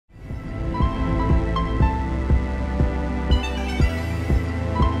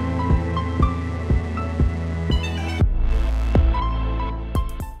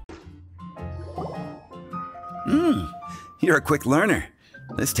You're a quick learner.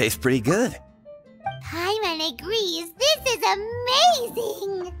 This tastes pretty good. Paimon agrees. This is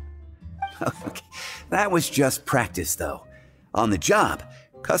amazing! Okay. That was just practice, though. On the job,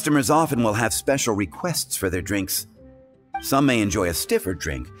 customers often will have special requests for their drinks. Some may enjoy a stiffer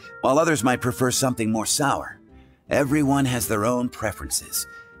drink, while others might prefer something more sour. Everyone has their own preferences.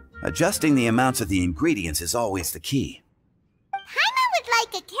 Adjusting the amounts of the ingredients is always the key. Paimon would like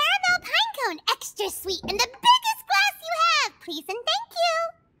a caramel pine cone extra sweet in the biggest glass you have, please and thank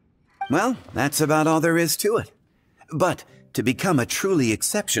you! Well, that's about all there is to it. But to become a truly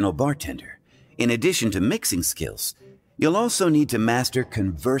exceptional bartender, in addition to mixing skills, you'll also need to master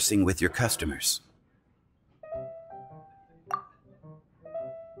conversing with your customers.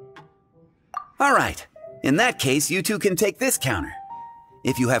 All right. In that case, you two can take this counter.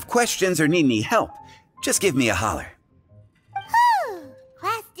 If you have questions or need any help, just give me a holler. Whew!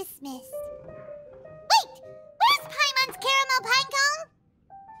 Class dismissed. Wait! Where's Paimon's caramel pine cone?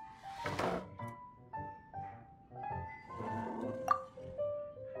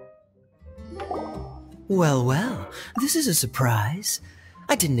 Well, well, this is a surprise.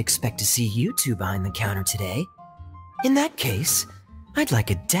 I didn't expect to see you two behind the counter today. In that case, I'd like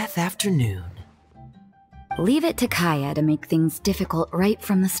a death afternoon. Leave it to Kaeya to make things difficult right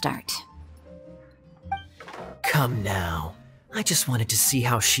from the start. Come now. I just wanted to see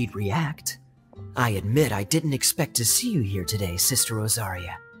how she'd react. I admit I didn't expect to see you here today, Sister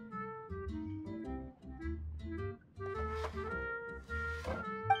Rosaria.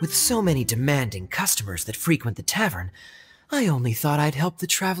 With so many demanding customers that frequent the tavern, I only thought I'd help the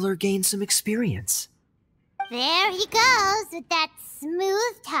traveler gain some experience. There he goes with that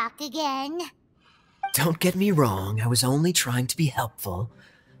smooth talk again. Don't get me wrong, I was only trying to be helpful.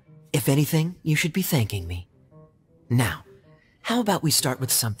 If anything, you should be thanking me. Now, how about we start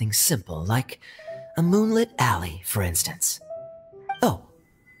with something simple, like a moonlit alley, for instance? Oh,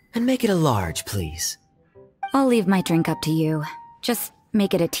 and make it a large, please. I'll leave my drink up to you. Just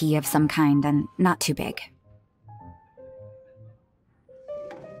make it a tea of some kind and not too big.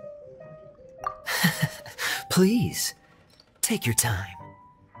 Please, take your time.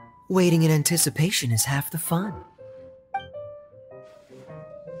 Waiting in anticipation is half the fun.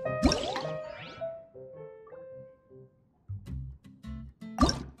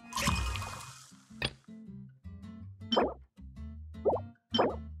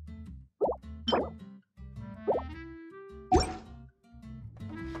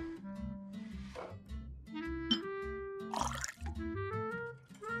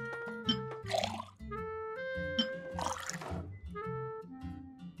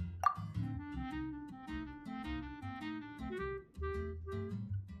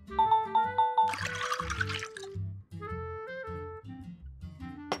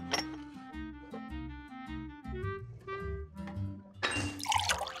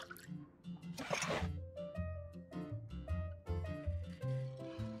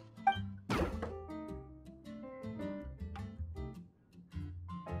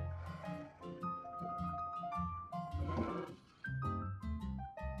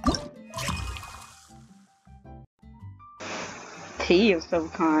 Tea of some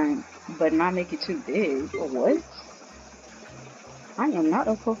kind, but not make it too big, or what? I am not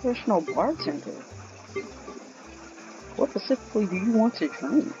a professional bartender. What specifically do you want to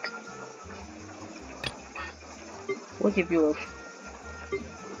drink? We'll give you a...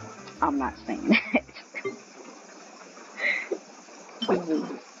 I'm not saying that.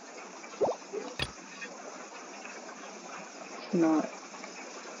 It's not...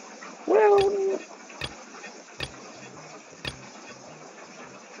 Well...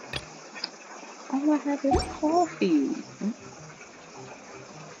 All I have is coffee.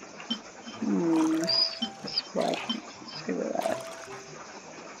 Splash. Let's give it that.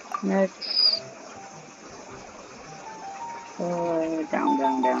 Next.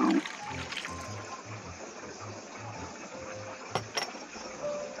 Down.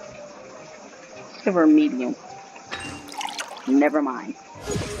 Let's give her a medium. Never mind.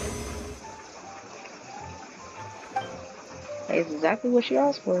 It's exactly what she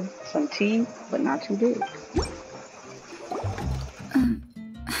asked for. Some tea, but not too big. What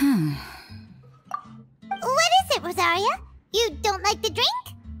is it, Rosaria? You don't like the drink?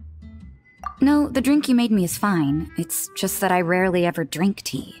 No, the drink you made me is fine. It's just that I rarely ever drink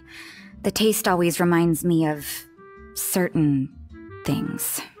tea. The taste always reminds me of certain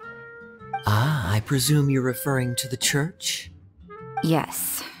things. Ah, I presume you're referring to the church?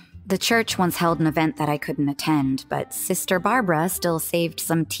 Yes. The church once held an event that I couldn't attend, but Sister Barbara still saved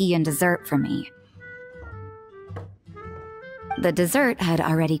some tea and dessert for me. The dessert had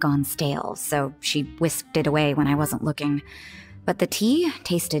already gone stale, so she whisked it away when I wasn't looking. But the tea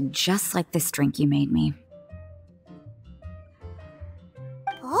tasted just like this drink you made me.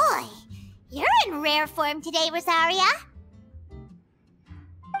 Boy, you're in rare form today, Rosaria.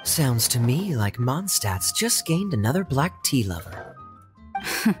 Sounds to me like Mondstadt's just gained another black tea lover.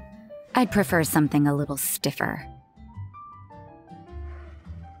 I'd prefer something a little stiffer.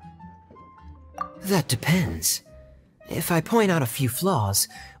 That depends. If I point out a few flaws,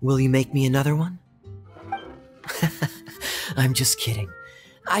 will you make me another one? I'm just kidding.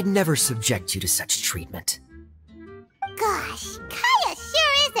 I'd never subject you to such treatment. Gosh, Kaeya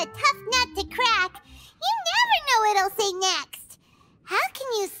sure is a tough nut to crack. You never know what he'll say next. How can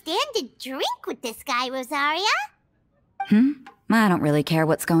you stand to drink with this guy, Rosaria? I don't really care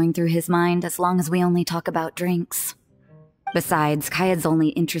what's going through his mind as long as we only talk about drinks. Besides, Kaeya's only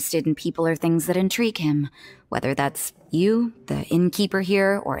interested in people or things that intrigue him, whether that's you, the innkeeper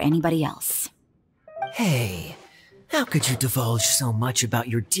here, or anybody else. Hey, how could you divulge so much about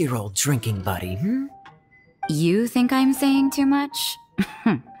your dear old drinking buddy, You think I'm saying too much?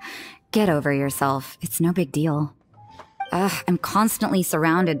 Get over yourself. It's no big deal. I'm constantly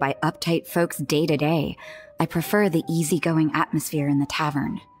surrounded by uptight folks day to day. I prefer the easygoing atmosphere in the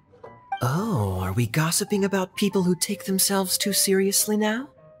tavern. Oh, are we gossiping about people who take themselves too seriously now?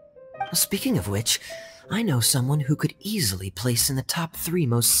 Speaking of which, I know someone who could easily place in the top 3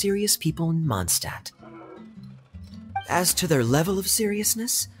 most serious people in Mondstadt. As to their level of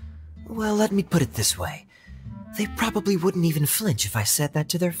seriousness, well, let me put it this way. They probably wouldn't even flinch if I said that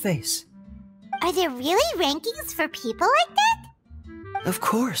to their face. Are there really rankings for people like that? Of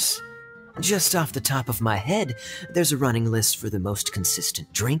course. Just off the top of my head, there's a running list for the most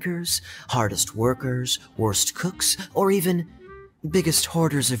consistent drinkers, hardest workers, worst cooks, or even biggest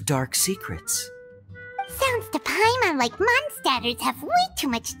hoarders of dark secrets. Sounds to Paimon like Mondstadters have way too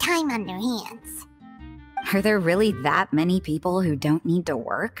much time on their hands. Are there really that many people who don't need to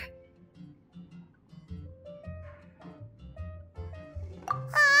work?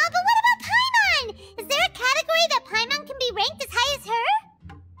 Aw, but what about Paimon? Is there a category that Paimon can be ranked as high as her?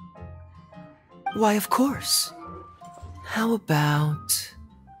 Why, of course. How about...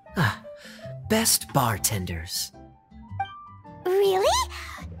 best bartenders. Really?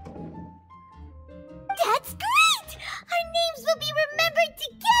 That's great! Our names will be remembered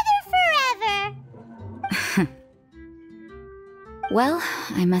together forever! Well,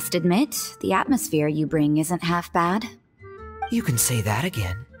 I must admit, the atmosphere you bring isn't half bad. You can say that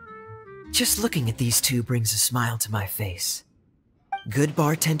again. Just looking at these two brings a smile to my face. Good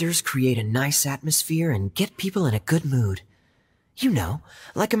bartenders create a nice atmosphere and get people in a good mood. You know,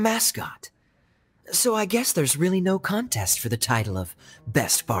 like a mascot. So I guess there's really no contest for the title of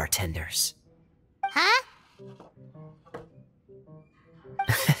Best Bartenders. Huh?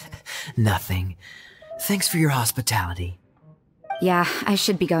 Nothing. Thanks for your hospitality. Yeah, I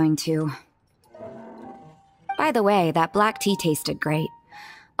should be going too. By the way, that black tea tasted great.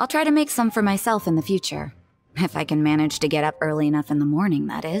 I'll try to make some for myself in the future. If I can manage to get up early enough in the morning,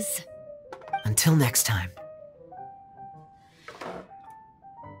 that is. Until next time.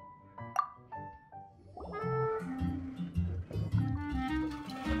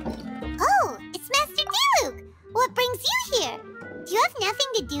 Oh, it's Master Diluc! What brings you here? Do you have nothing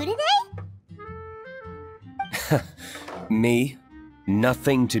to do today? Me?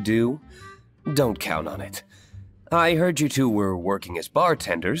 Nothing to do? Don't count on it. I heard you two were working as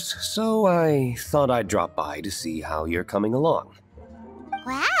bartenders, so I thought I'd drop by to see how you're coming along.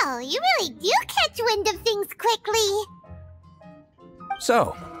 Wow, you really do catch wind of things quickly.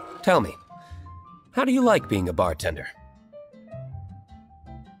 So, tell me, how do you like being a bartender?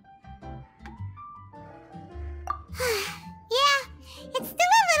 Yeah, it's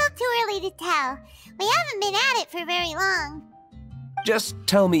still a little too early to tell. We haven't been at it for very long. Just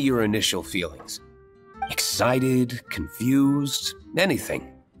tell me your initial feelings. Excited, confused,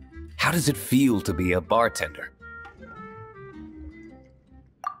 anything. How does it feel to be a bartender?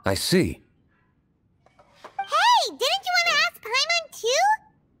 I see. Hey, didn't you want to ask Paimon too?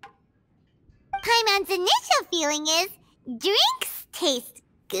 Paimon's initial feeling is, drinks taste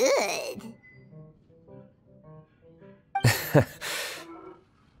good.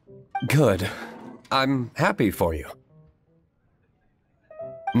 Good. I'm happy for you.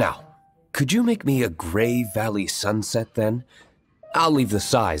 Now, could you make me a Gray Valley sunset then? I'll leave the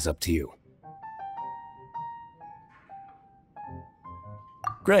size up to you.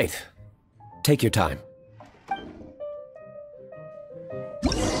 Great. Take your time.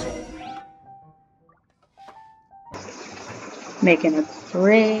 Making a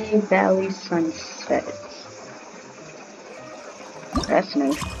Gray Valley sunset. That's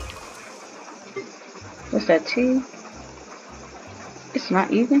new. What's that, tea? It's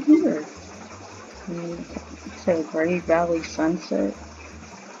not even here. It said Gray Valley Sunset.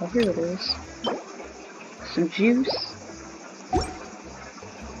 Oh, here it is. Some juice.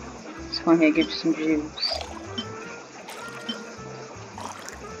 Let's go ahead and get you some juice.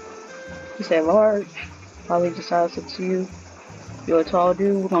 He said large. Probably decides it's you. You're a tall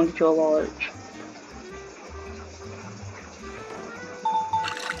dude, we're gonna get you a large.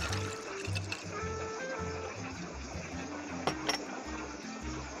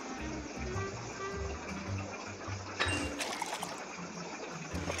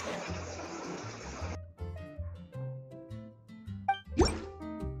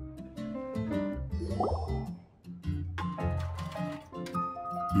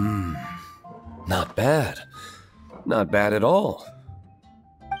 Not bad. Not bad at all.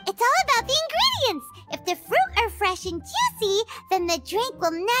 It's all about the ingredients. If the fruit are fresh and juicy, then the drink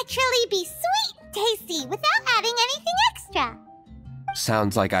will naturally be sweet and tasty without adding anything extra.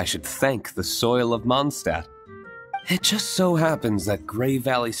 Sounds like I should thank the soil of Mondstadt. It just so happens that Gray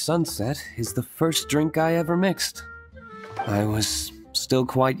Valley Sunset is the first drink I ever mixed. I was still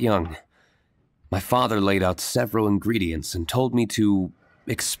quite young. My father laid out several ingredients and told me to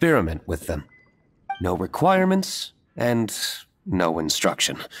experiment with them. No requirements, and no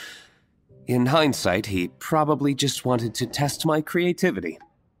instruction. In hindsight, he probably just wanted to test my creativity.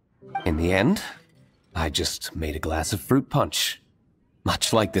 In the end, I just made a glass of fruit punch.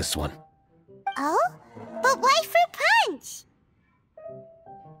 Much like this one. Oh? But why fruit punch?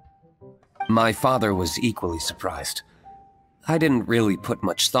 My father was equally surprised. I didn't really put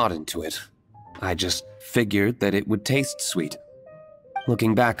much thought into it. I just figured that it would taste sweet.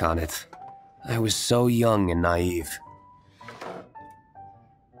 Looking back on it, I was so young and naive.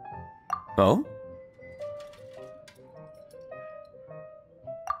 Oh?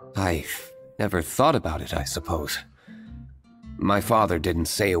 I never thought about it, I suppose. My father didn't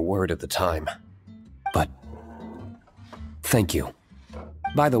say a word at the time. But thank you.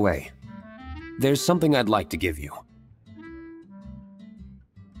 By the way, there's something I'd like to give you.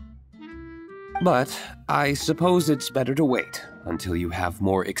 But I suppose it's better to wait until you have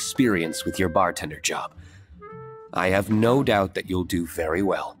more experience with your bartender job. I have no doubt that you'll do very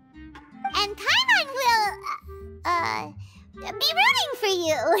well. And Paimon will, be rooting for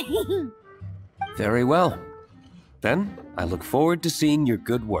you. Very well. Then, I look forward to seeing your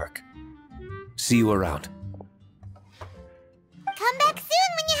good work. See you around. Come back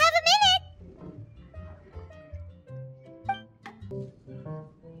soon when you have a minute.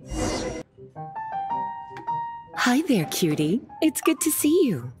 Hi there, cutie. It's good to see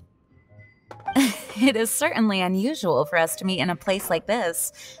you. It is certainly unusual for us to meet in a place like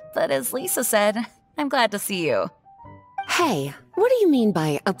this, but as Lisa said, I'm glad to see you. Hey, what do you mean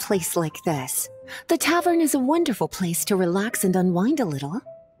by a place like this? The tavern is a wonderful place to relax and unwind a little.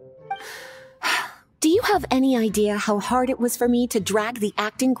 Do you have any idea how hard it was for me to drag the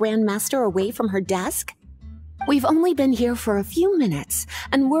acting grandmaster away from her desk? We've only been here for a few minutes,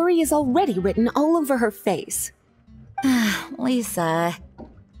 and worry is already written all over her face. Lisa.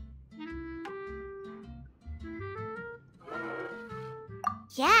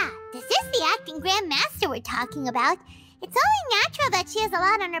 Yeah, this is the acting grandmaster we're talking about. It's only natural that she has a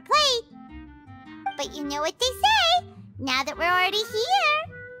lot on her plate. But you know what they say, now that we're already here.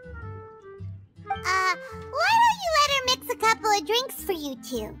 Why don't you let her mix a couple of drinks for you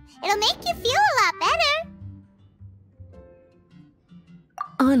two? It'll make you feel a lot better.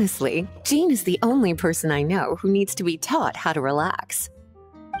 Honestly, Jean is the only person I know who needs to be taught how to relax.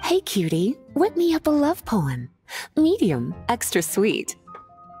 Hey, cutie, whip me up a love poem. Medium, extra sweet.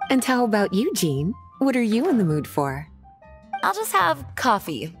 And how about you, Jean? What are you in the mood for? I'll just have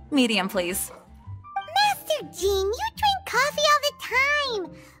coffee. Medium, please. Master Jean, you drink coffee all the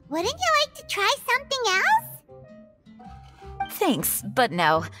time. Wouldn't you like to try something else? Thanks, but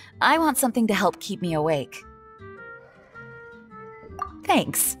no. I want something to help keep me awake.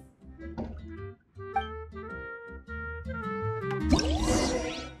 Thanks.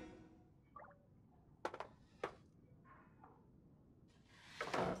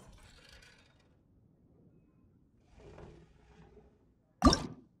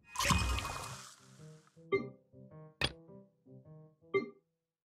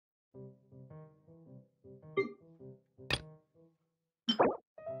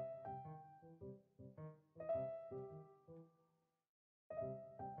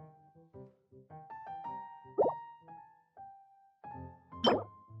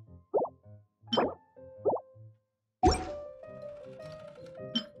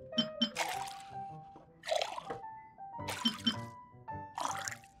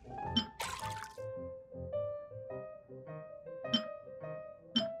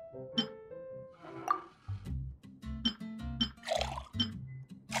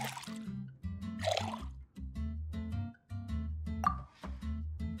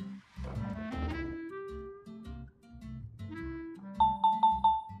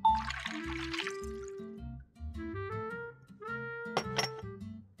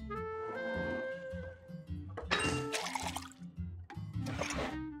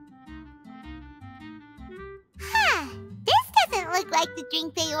 like the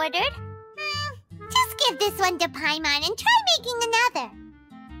drink they ordered. Just give this one to Paimon and try making another.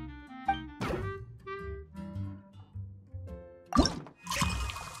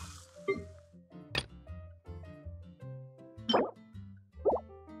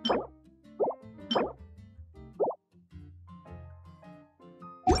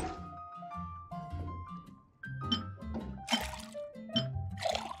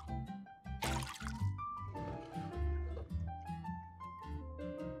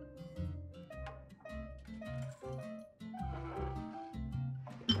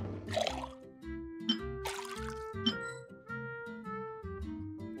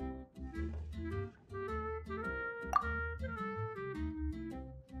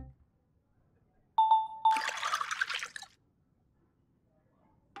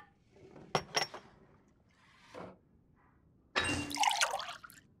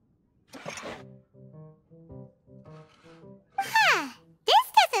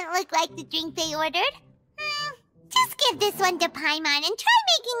 Look like the drink they ordered. Just give this one to Paimon and try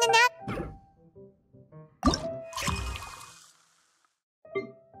making another.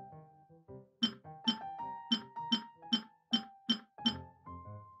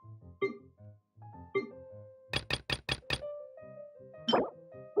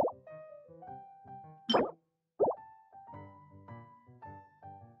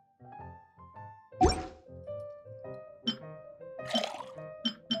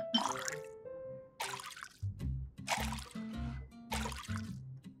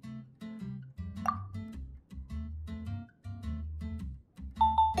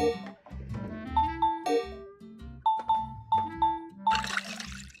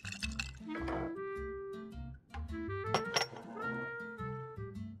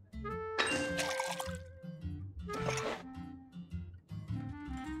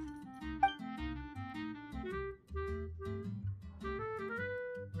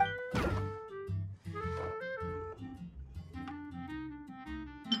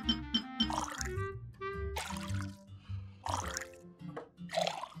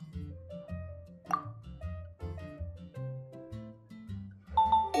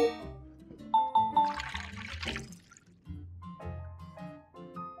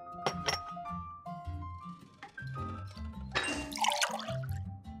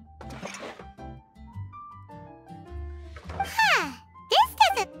 This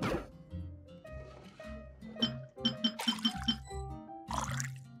doesn't...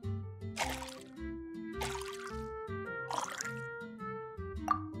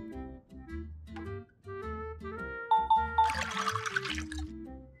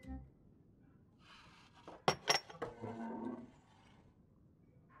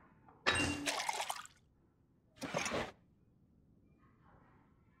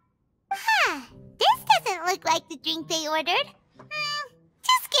 Look like the drink they ordered.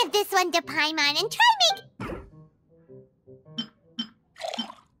 Just give this one to Paimon and try make...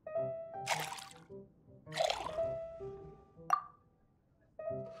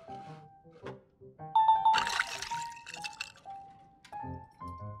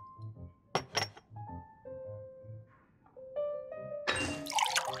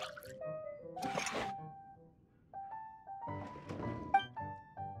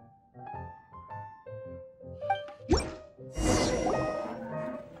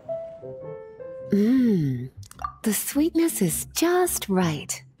 The sweetness is just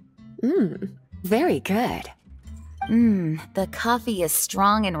right. Very good. The coffee is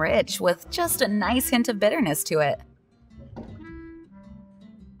strong and rich with just a nice hint of bitterness to it.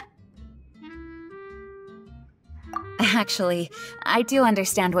 Actually, I do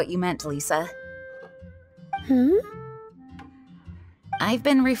understand what you meant, Lisa. I've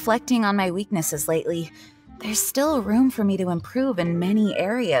been reflecting on my weaknesses lately. There's still room for me to improve in many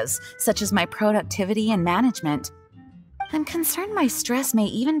areas, such as my productivity and management. I'm concerned my stress may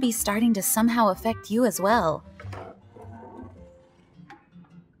even be starting to somehow affect you as well.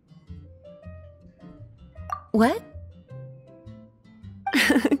 What?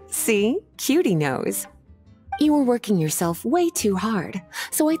 See? Cutie knows. You were working yourself way too hard,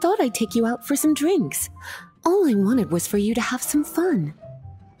 so I thought I'd take you out for some drinks. All I wanted was for you to have some fun.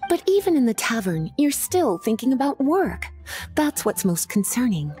 But even in the tavern, you're still thinking about work. That's what's most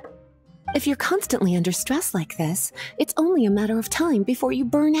concerning. If you're constantly under stress like this, it's only a matter of time before you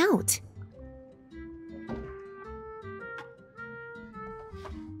burn out.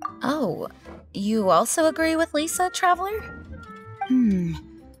 Oh, you also agree with Lisa, Traveler?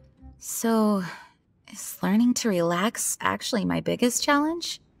 So, is learning to relax actually my biggest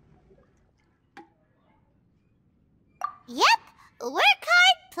challenge? Yep! Work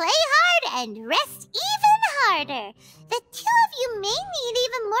hard, play hard, and rest even harder. The two of you may need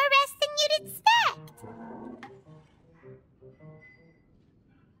even more rest than you'd expect.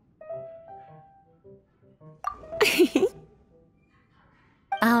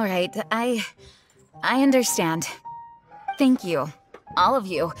 All right, I understand. Thank you, all of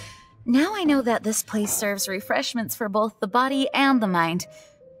you. Now I know that this place serves refreshments for both the body and the mind.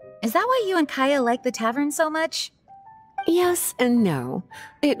 Is that why you and Kaeya like the tavern so much? Yes and no.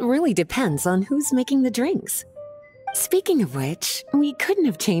 It really depends on who's making the drinks. Speaking of which, we couldn't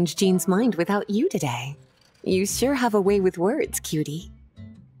have changed Jean's mind without you today. You sure have a way with words, cutie.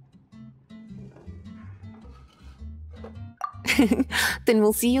 Then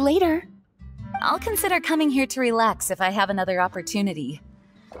we'll see you later. I'll consider coming here to relax if I have another opportunity.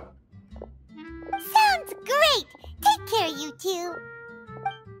 Sounds great! Take care, you two.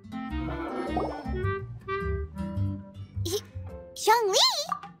 Zhongli?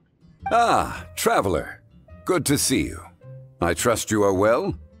 Ah, traveler. Good to see you. I trust you are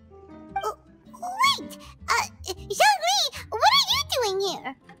well? Wait! Zhongli, what are you doing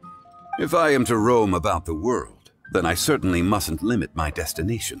here? If I am to roam about the world, then I certainly mustn't limit my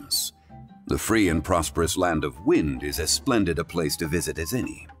destinations. The free and prosperous land of Wind is as splendid a place to visit as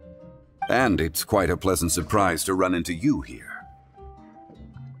any. And it's quite a pleasant surprise to run into you here.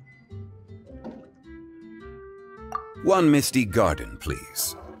 One misty garden,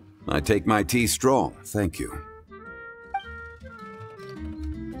 please. I take my tea strong, thank you.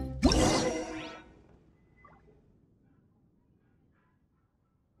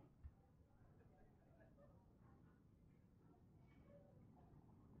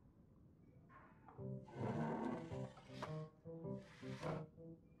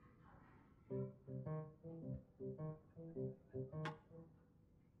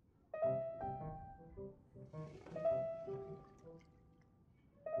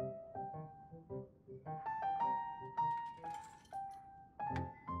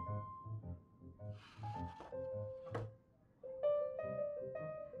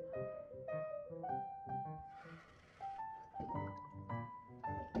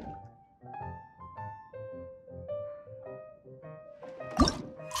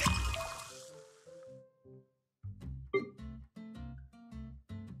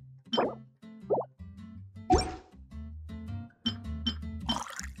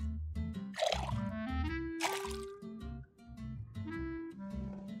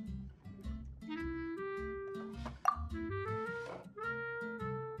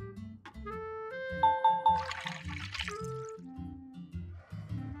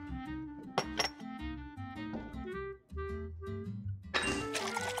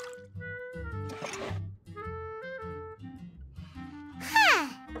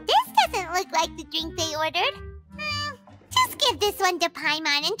 Look like the drink they ordered. Just give this one to Paimon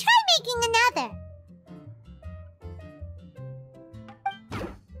and try making another.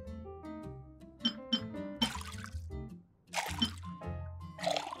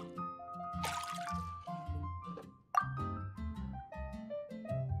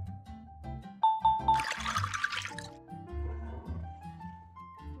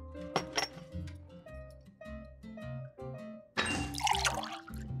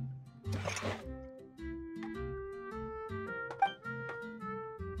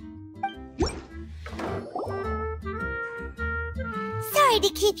 Sorry to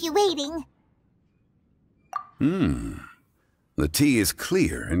keep you waiting. The tea is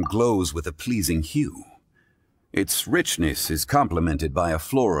clear and glows with a pleasing hue. Its richness is complemented by a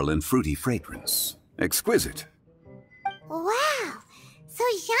floral and fruity fragrance. Exquisite. Wow! So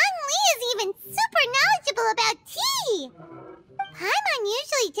Zhongli is even super knowledgeable about tea! Paimon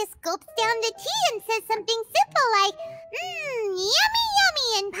usually just gulps down the tea and says something simple like, yummy yummy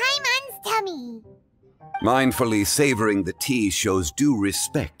in Paimon's tummy. Mindfully savoring the tea shows due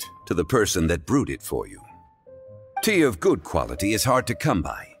respect to the person that brewed it for you. Tea of good quality is hard to come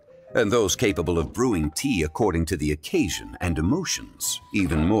by, and those capable of brewing tea according to the occasion and emotions,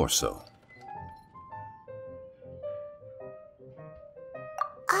 even more so.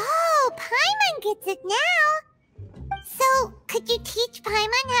 Oh, Paimon gets it now! So, could you teach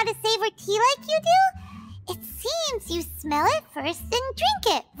Paimon how to savor tea like you do? It seems you smell it first and drink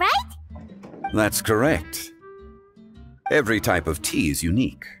it, right? That's correct. Every type of tea is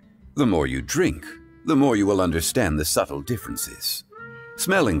unique. The more you drink, the more you will understand the subtle differences.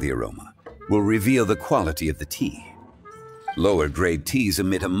 Smelling the aroma will reveal the quality of the tea. Lower grade teas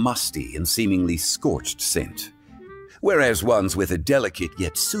emit a musty and seemingly scorched scent, whereas ones with a delicate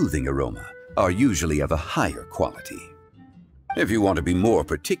yet soothing aroma are usually of a higher quality. If you want to be more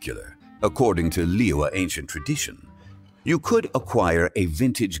particular, according to Liyue ancient tradition, you could acquire a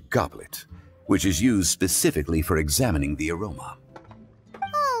vintage goblet, which is used specifically for examining the aroma.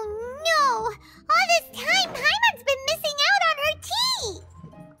 Oh no! All this time, Paimon's been missing out on her tea!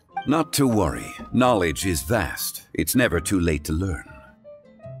 Not to worry. Knowledge is vast. It's never too late to learn.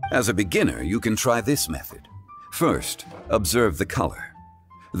 As a beginner, you can try this method. First, observe the color.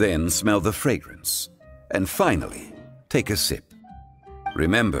 Then smell the fragrance. And finally, take a sip.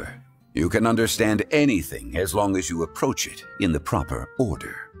 Remember, you can understand anything as long as you approach it in the proper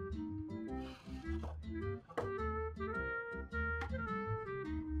order.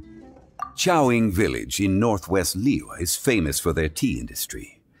 Chaoying village in northwest Liyue is famous for their tea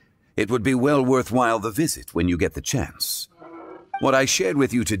industry. It would be well worthwhile the visit when you get the chance. What I shared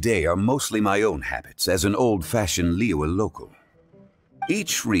with you today are mostly my own habits as an old-fashioned Liyue local.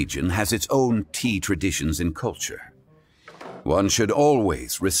 Each region has its own tea traditions and culture. One should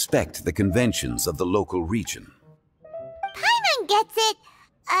always respect the conventions of the local region. Paimon gets it,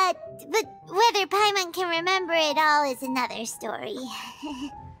 but whether Paimon can remember it all is another story.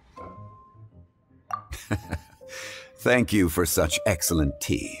 Thank you for such excellent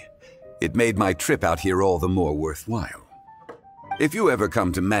tea. It made my trip out here all the more worthwhile. If you ever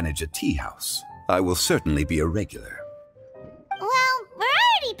come to manage a tea house, I will certainly be a regular. Well, we're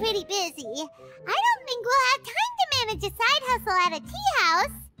already pretty busy. I don't think we'll have time to manage a side hustle at a tea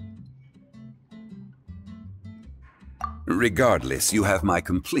house. Regardless, you have my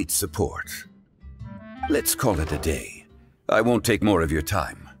complete support. Let's call it a day. I won't take more of your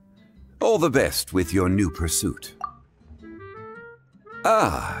time. All the best with your new pursuit.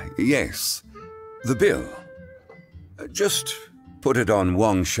 Ah, yes. The bill. Just put it on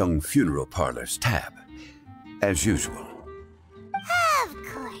Wangsheng Funeral Parlor's tab, as usual. Of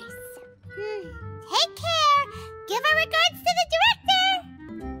course. Take care. Give our regards to the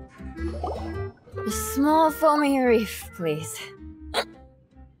director. A small foamy reef, please.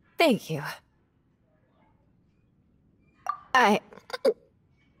 Thank you.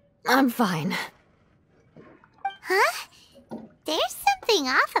 I'm fine. Huh? There's something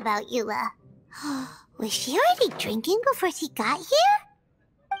off about Eula. Was she already drinking before she got here?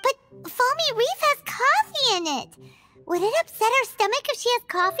 But Foamy Reef has coffee in it. Would it upset her stomach if she has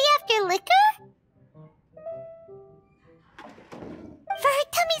coffee after liquor? For her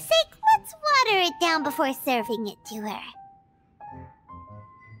tummy's sake, let's water it down before serving it to her.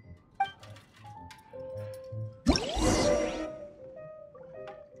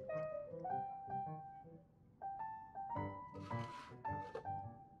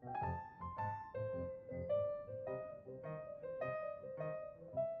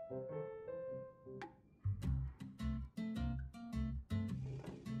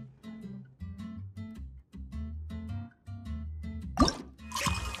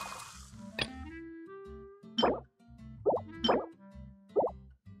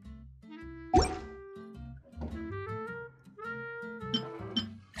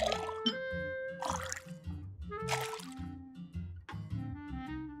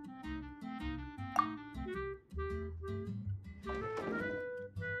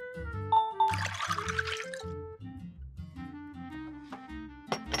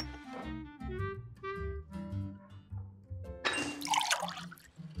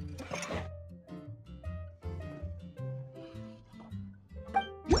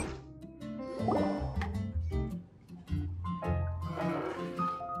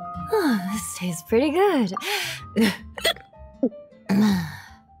 Oh, this tastes pretty good.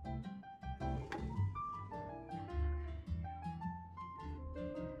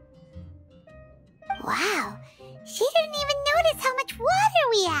 Wow, she didn't even notice how much water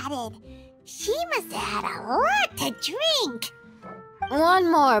we added. She must have had a lot to drink. One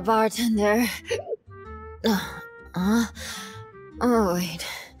more, bartender. Oh, wait.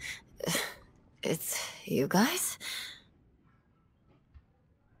 It's you guys?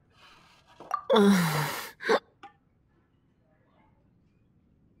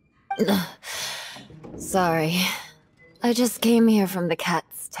 Sorry. I just came here from the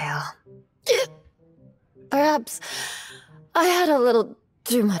Cat's Tail. Perhaps I had a little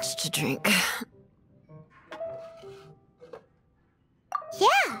too much to drink.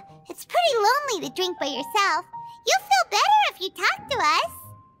 Yeah, it's pretty lonely to drink by yourself. You'll feel better if you talk to us.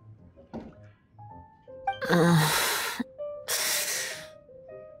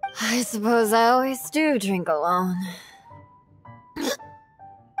 I suppose I always do drink alone.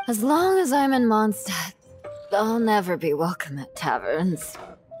 As long as I'm in Mondstadt, I'll never be welcome at taverns.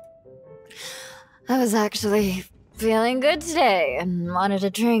 I was actually feeling good today and wanted a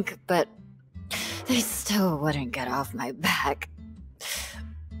drink, but they still wouldn't get off my back.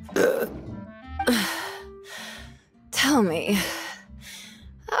 Tell me,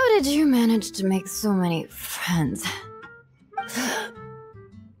 How did you manage to make so many friends?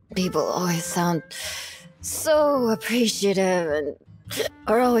 People always sound so appreciative and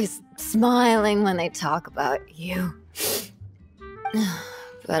are always smiling when they talk about you.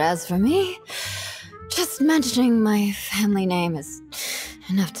 But as for me, just mentioning my family name is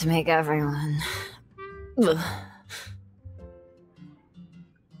enough to make everyone... Ugh.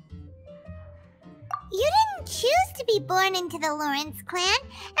 You didn't choose to be born into the Lawrence clan,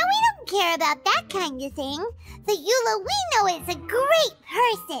 and we don't care about that kind of thing. The Eula we know is a great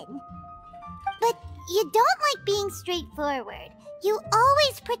person. But you don't like being straightforward. You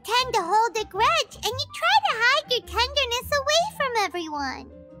always pretend to hold a grudge, and you try to hide your tenderness away from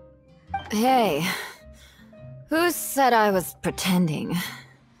everyone. Hey, who said I was pretending?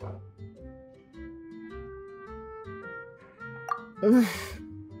 Do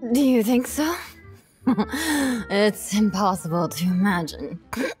you think so? It's impossible to imagine.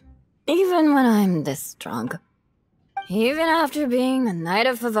 Even when I'm this drunk. Even after being a Knight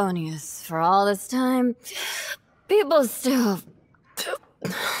of Favonius for all this time, people still...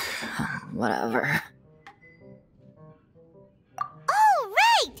 Whatever. Oh,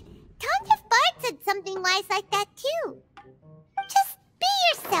 right! Count of Bard said something wise like that too. Just be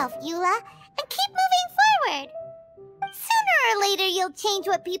yourself, Eula, and keep moving forward. Sooner or later, you'll change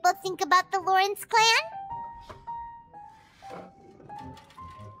what people think about the Lawrence clan.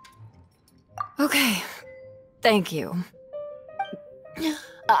 Okay, thank you.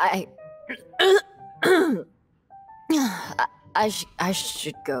 I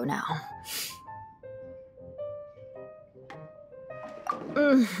should go now.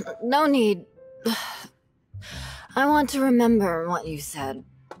 No need. I want to remember what you said.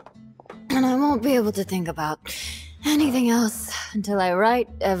 And I won't be able to think about anything else until I write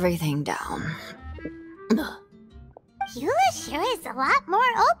everything down. Eula sure is a lot more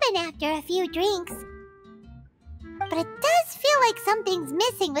open after a few drinks. But it does feel like something's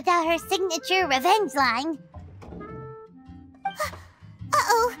missing without her signature revenge line.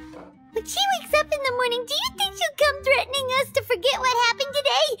 Uh-oh. When she wakes up in the morning, do you think she'll come threatening us to forget what happened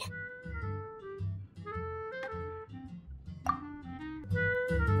today?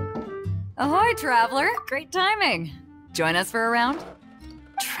 Ahoy, Traveler! Great timing! Join us for a round?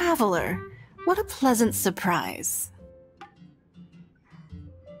 Traveler, what a pleasant surprise.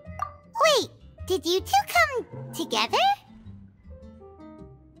 Wait, did you two come together?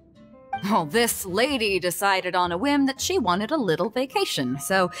 Well, this lady decided on a whim that she wanted a little vacation,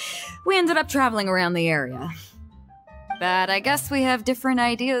 so we ended up traveling around the area. But I guess we have different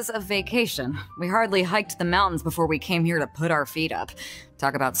ideas of vacation. We hardly hiked the mountains before we came here to put our feet up.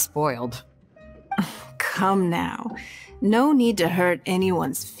 Talk about spoiled. Come now. No need to hurt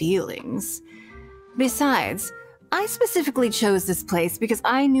anyone's feelings. Besides, I specifically chose this place because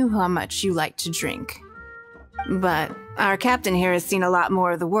I knew how much you like to drink. But our captain here has seen a lot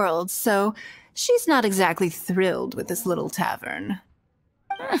more of the world, so she's not exactly thrilled with this little tavern.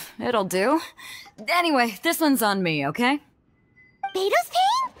 It'll do. Anyway, this one's on me, okay? Beto's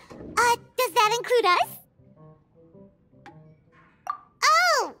paying? Does that include us?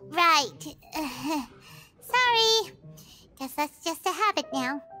 Oh, right. Sorry. Guess that's just a habit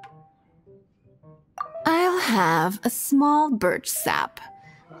now. I'll have a small birch sap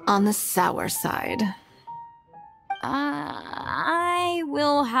on the sour side. I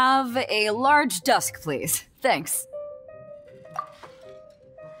will have a large dusk, please. Thanks.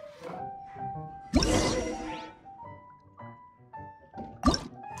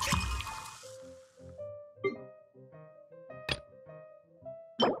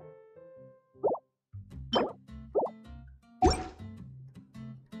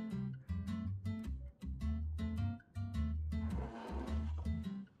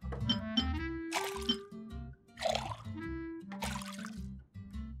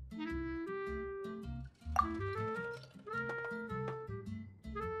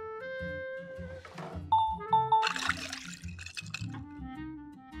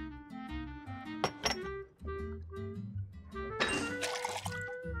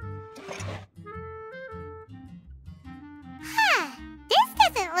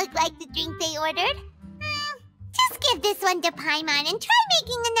 Look like the drink they ordered. Just give this one to Paimon and try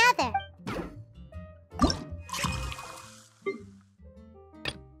making another.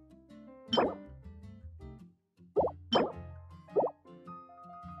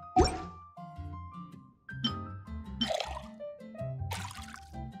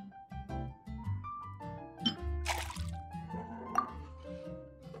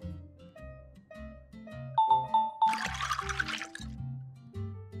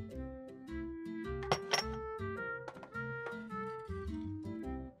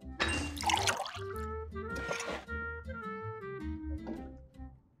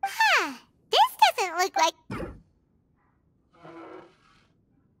 look like...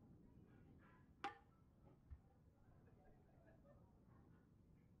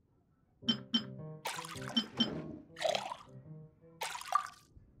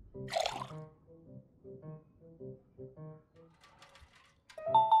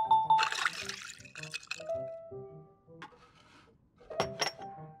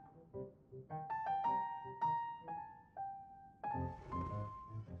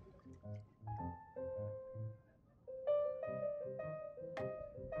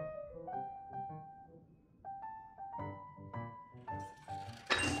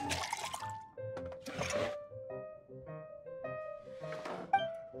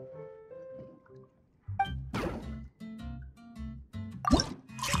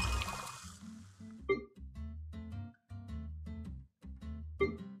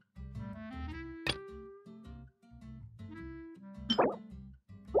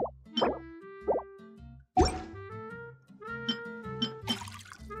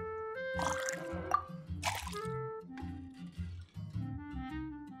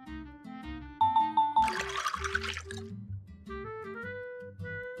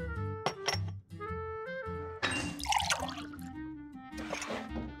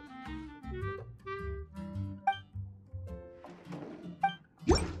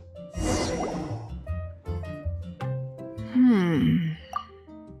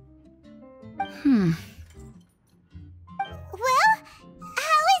 Well,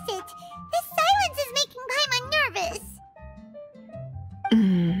 how is it? This silence is making Paimon nervous.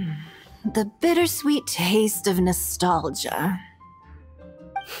 The bittersweet taste of nostalgia.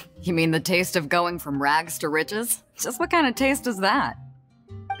 You mean the taste of going from rags to riches? Just what kind of taste is that?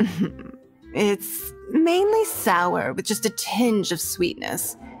 It's mainly sour with just a tinge of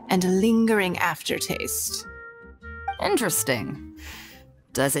sweetness and a lingering aftertaste. Interesting.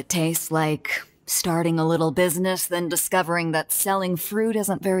 Does it taste like starting a little business, then discovering that selling fruit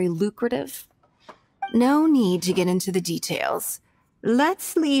isn't very lucrative? No need to get into the details.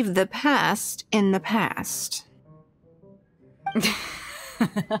 Let's leave the past in the past.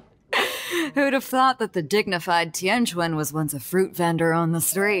 Who'd have thought that the dignified Tianquan was once a fruit vendor on the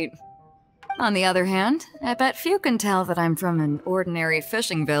street? On the other hand, I bet few can tell that I'm from an ordinary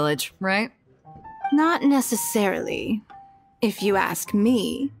fishing village, right? Not necessarily. If you ask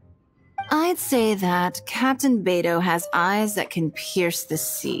me, I'd say that Captain Beidou has eyes that can pierce the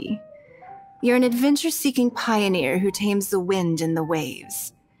sea. You're an adventure-seeking pioneer who tames the wind and the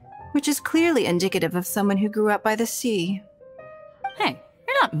waves, which is clearly indicative of someone who grew up by the sea. Hey,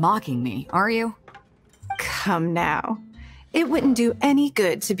 you're not mocking me, are you? Come now. It wouldn't do any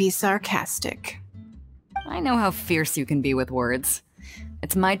good to be sarcastic. I know how fierce you can be with words.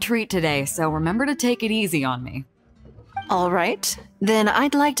 It's my treat today, so remember to take it easy on me. All right, then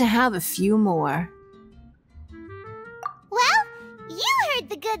I'd like to have a few more. Well, you heard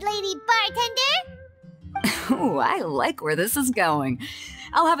the good lady bartender. Ooh, I like where this is going.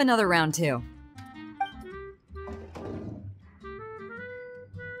 I'll have another round too.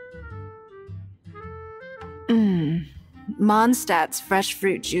 Mondstadt's fresh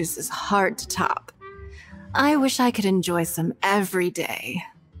fruit juice is hard to top. I wish I could enjoy some every day.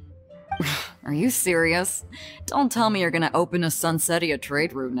 Are you serious? Don't tell me you're gonna open a Sunsetia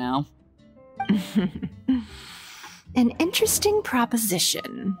trade route now. An interesting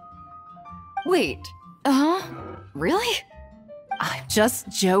proposition. Wait, really? I'm just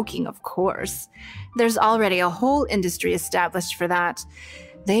joking, of course. There's already a whole industry established for that.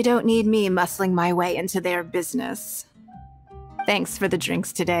 They don't need me muscling my way into their business. Thanks for the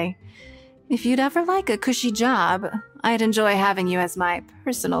drinks today. If you'd ever like a cushy job, I'd enjoy having you as my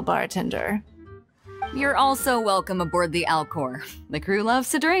personal bartender. You're also welcome aboard the Alcor. The crew loves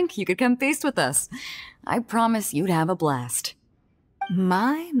to drink. You could come feast with us. I promise you'd have a blast.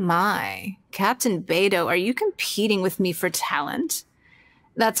 My. Captain Beidou, are you competing with me for talent?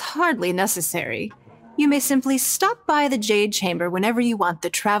 That's hardly necessary. You may simply stop by the Jade Chamber whenever you want the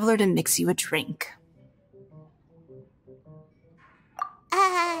Traveler to mix you a drink.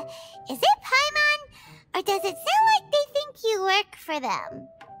 Is it Paimon? Or does it sound like they think you work for them?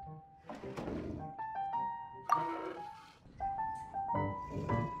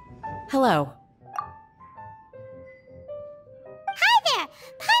 Hello. Hi there!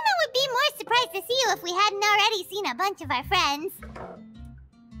 Paimon would be more surprised to see you if we hadn't already seen a bunch of our friends.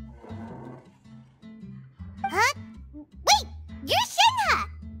 Huh? Wait! You're Shenhe!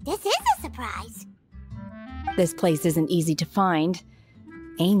 This is a surprise. This place isn't easy to find.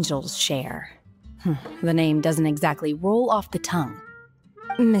 Angel's Share. The name doesn't exactly roll off the tongue.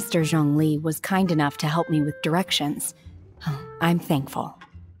 Mr. Zhongli was kind enough to help me with directions. I'm thankful.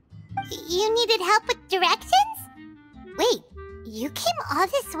 You needed help with directions? Wait, you came all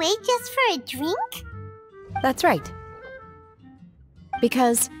this way just for a drink? That's right.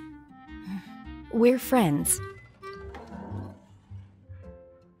 Because we're friends.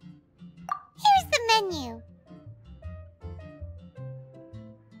 Here's the menu.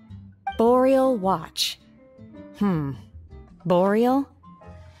 Boreal Watch. Boreal?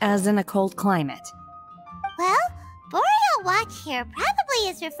 As in a cold climate. Well, Boreal Watch here probably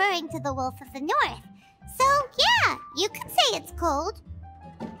is referring to the Wolf of the North. So, yeah, you could say it's cold.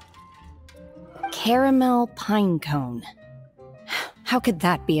 Caramel pine cone. How could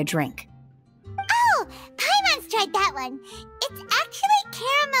that be a drink? Oh, Paimon's tried that one. It's actually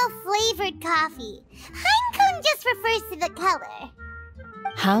caramel-flavored coffee. Pine cone just refers to the color.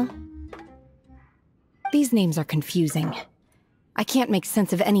 Huh? These names are confusing. I can't make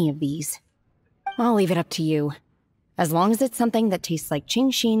sense of any of these. I'll leave it up to you. As long as it's something that tastes like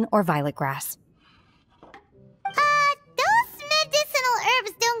Genshin or violet grass. Those medicinal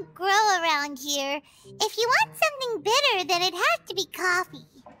herbs don't grow around here. If you want something bitter, then it has to be coffee.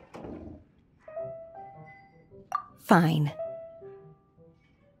 Fine.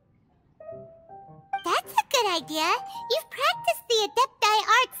 That's a good idea. You've practiced the Adepti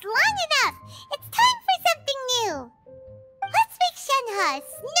arts long enough. It's time for something new. Let's make Shenhe a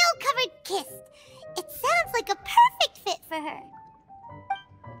snow-covered kiss. It sounds like a perfect fit for her.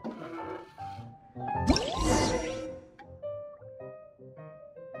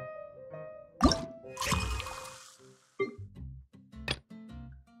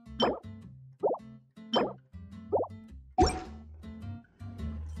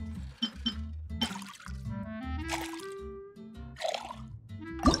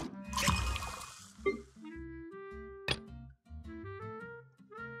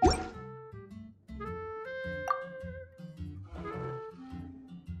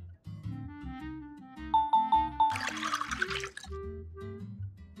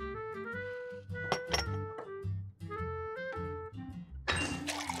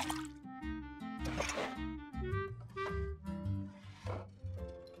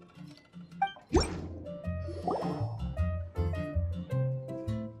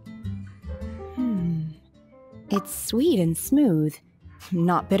 It's sweet and smooth.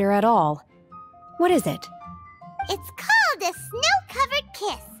 Not bitter at all. What is it? It's called a snow-covered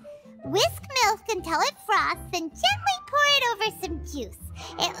kiss. Whisk milk until it froths, then gently pour it over some juice.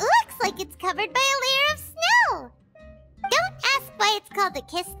 It looks like it's covered by a layer of snow. Don't ask why it's called a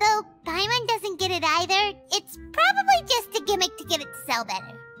kiss, though. Paimon doesn't get it either. It's probably just a gimmick to get it to sell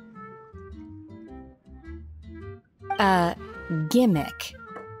better. Gimmick.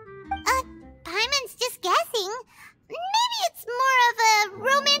 Paimon's just guessing. Maybe it's more of a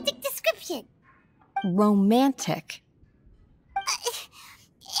romantic description. Romantic. It's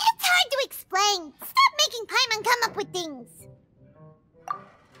hard to explain. Stop making Paimon come up with things.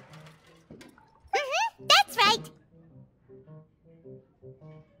 That's right.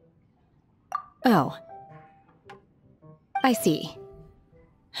 Oh. I see.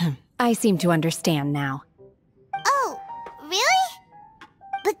 I seem to understand now. Oh, really?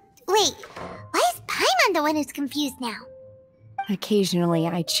 But wait, why is Paimon the one who's confused now? Occasionally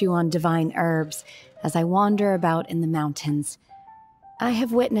I chew on divine herbs as I wander about in the mountains. I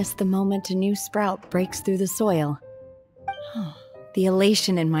have witnessed the moment a new sprout breaks through the soil. The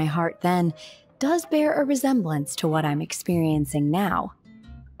elation in my heart then does bear a resemblance to what I'm experiencing now.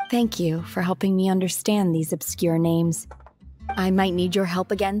 Thank you for helping me understand these obscure names. I might need your help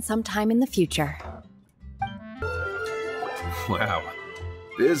again sometime in the future. Wow.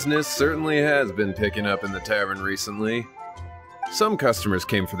 Business certainly has been picking up in the tavern recently. Some customers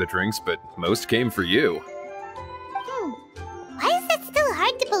came for the drinks, but most came for you. Why is that still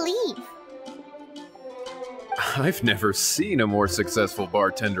hard to believe? I've never seen a more successful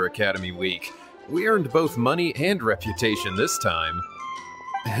Bartender Academy week. We earned both money and reputation this time.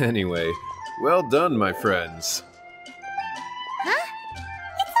 Anyway, well done, my friends. Huh?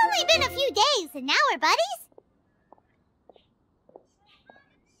 It's only been a few days, and now we're buddies?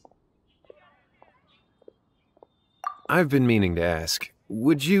 I've been meaning to ask,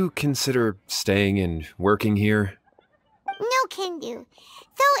 would you consider staying and working here? No can do.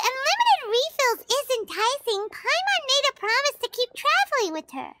 Though unlimited refills is enticing, Paimon made a promise to keep traveling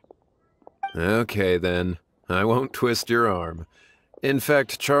with her. Okay then, I won't twist your arm. In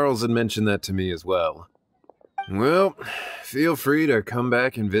fact, Charles had mentioned that to me as well. Well, feel free to come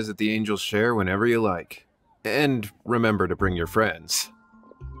back and visit the Angel's Share whenever you like. And remember to bring your friends.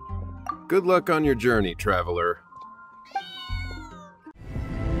 Good luck on your journey, traveler.